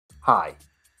Hi,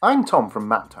 I'm Tom from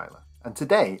MapTiler, and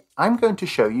today I'm going to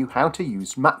show you how to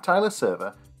use MapTiler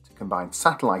Server to combine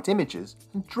satellite images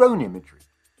and drone imagery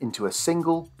into a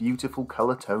single beautiful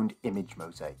colour-toned image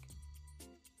mosaic.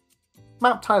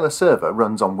 MapTiler Server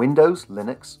runs on Windows,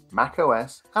 Linux, Mac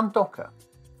OS and Docker.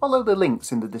 Follow the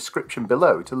links in the description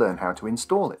below to learn how to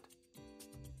install it.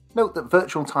 Note that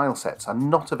virtual tilesets are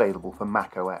not available for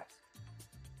Mac OS.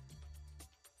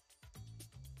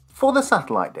 For the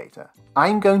satellite data,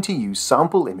 I'm going to use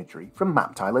sample imagery from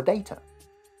MapTiler Data.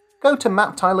 Go to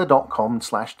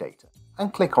maptiler.com/data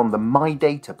and click on the My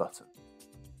Data button.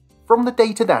 From the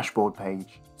Data Dashboard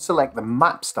page, select the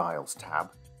MapTiles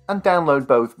tab and download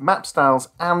both MapTiles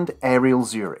and Aerial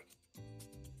Zurich.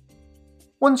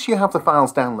 Once you have the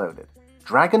files downloaded,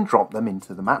 drag and drop them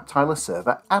into the MapTiler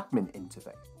Server admin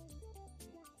interface.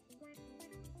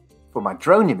 For my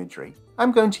drone imagery,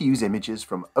 I'm going to use images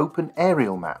from Open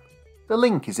Aerial Map. The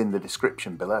link is in the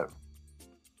description below.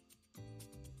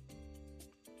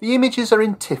 The images are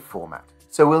in TIFF format,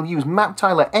 so we'll use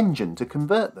MapTiler Engine to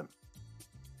convert them.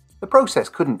 The process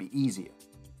couldn't be easier.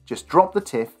 Just drop the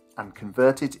TIFF and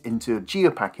convert it into a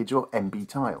GeoPackage or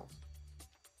MBTiles.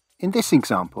 In this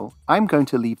example, I'm going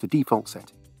to leave the default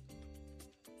setting.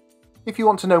 If you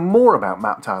want to know more about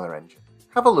MapTiler Engine,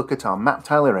 have a look at our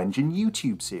MapTiler Engine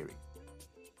YouTube series.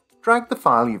 Drag the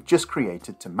file you've just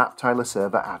created to MapTiler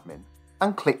Server admin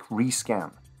and click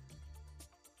Rescan.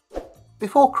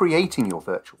 Before creating your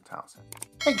virtual tileset,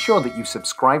 make sure that you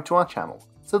subscribe to our channel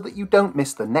so that you don't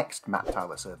miss the next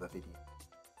MapTiler Server video.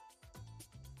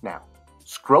 Now,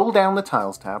 scroll down the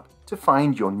Tiles tab to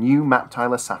find your new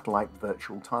MapTiler Satellite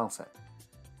virtual tileset.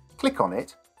 Click on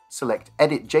it, select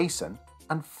Edit JSON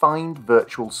and find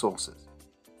Virtual Sources.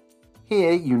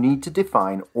 Here you need to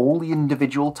define all the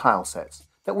individual tilesets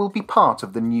that will be part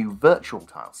of the new virtual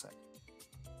tileset.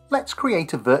 Let's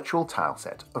create a virtual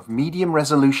tileset of medium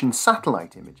resolution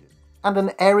satellite images and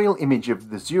an aerial image of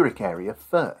the Zurich area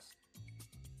first.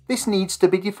 This needs to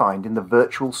be defined in the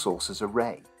Virtual Sources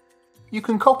array. You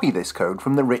can copy this code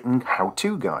from the written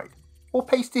how-to guide or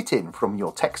paste it in from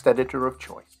your text editor of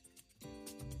choice.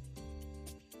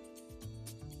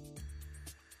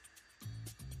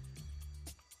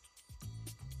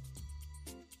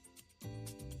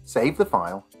 Save the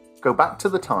file, go back to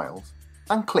the tiles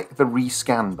and click the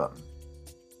Rescan button.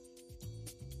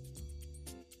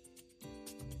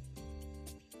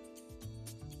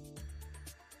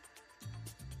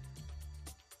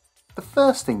 The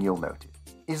first thing you'll notice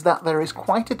is that there is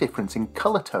quite a difference in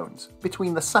colour tones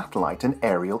between the satellite and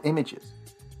aerial images.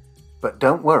 But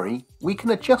don't worry, we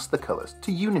can adjust the colours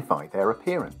to unify their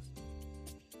appearance.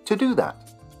 To do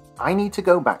that, I need to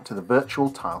go back to the virtual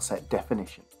tileset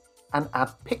definition and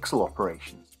add pixel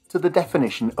operations to the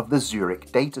definition of the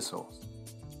Zurich data source.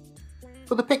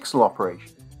 For the pixel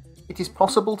operation, it is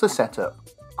possible to set up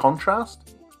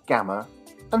contrast, gamma,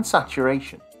 and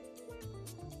saturation.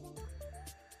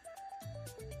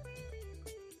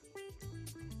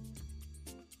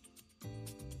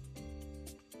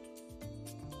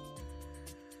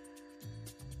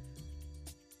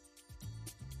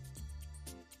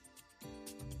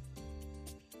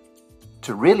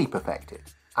 To really perfect it,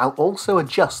 I'll also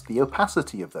adjust the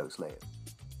opacity of those layers.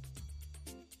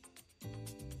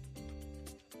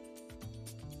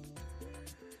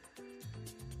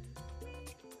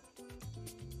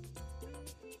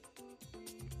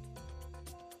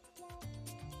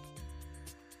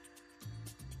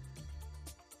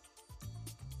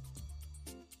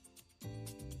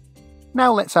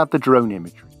 Now let's add the drone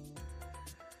imagery.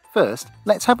 First,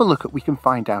 let's have a look at what we can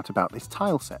find out about this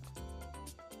tileset.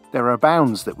 There are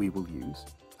bounds that we will use,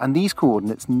 and these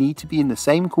coordinates need to be in the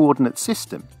same coordinate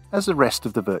system as the rest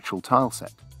of the virtual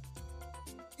tileset.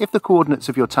 If the coordinates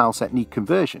of your tileset need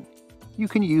conversion, you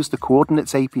can use the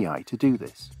Coordinates API to do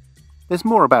this. There's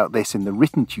more about this in the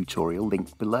written tutorial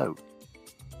linked below.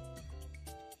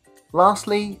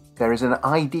 Lastly, there is an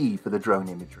ID for the drone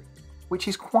imagery, which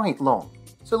is quite long,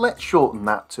 so let's shorten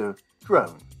that to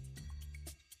drone.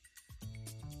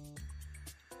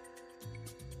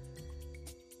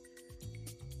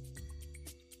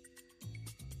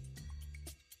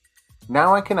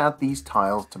 Now I can add these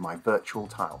tiles to my virtual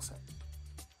tileset.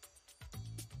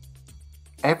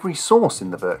 Every source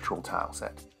in the virtual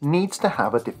tileset needs to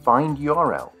have a defined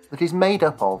URL that is made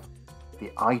up of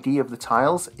the ID of the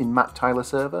tiles in MapTiler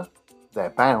Server,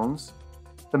 their bounds,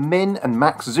 the min and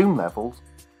max zoom levels,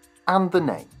 and the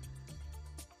name.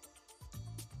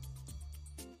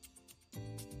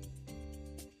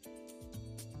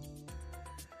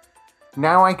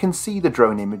 Now I can see the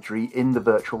drone imagery in the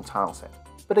virtual tileset,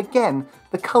 but again,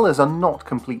 the colours are not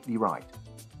completely right.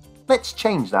 Let's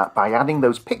change that by adding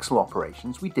those pixel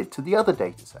operations we did to the other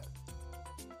dataset.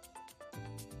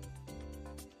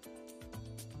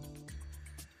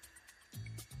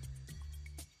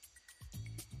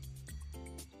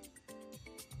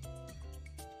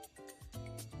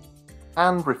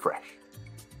 And refresh.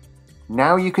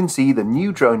 Now you can see the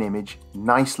new drone image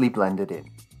nicely blended in.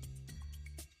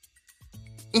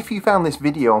 If you found this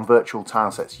video on virtual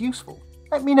tilesets useful,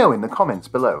 let me know in the comments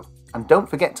below, and don't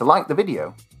forget to like the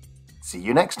video. See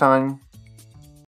you next time!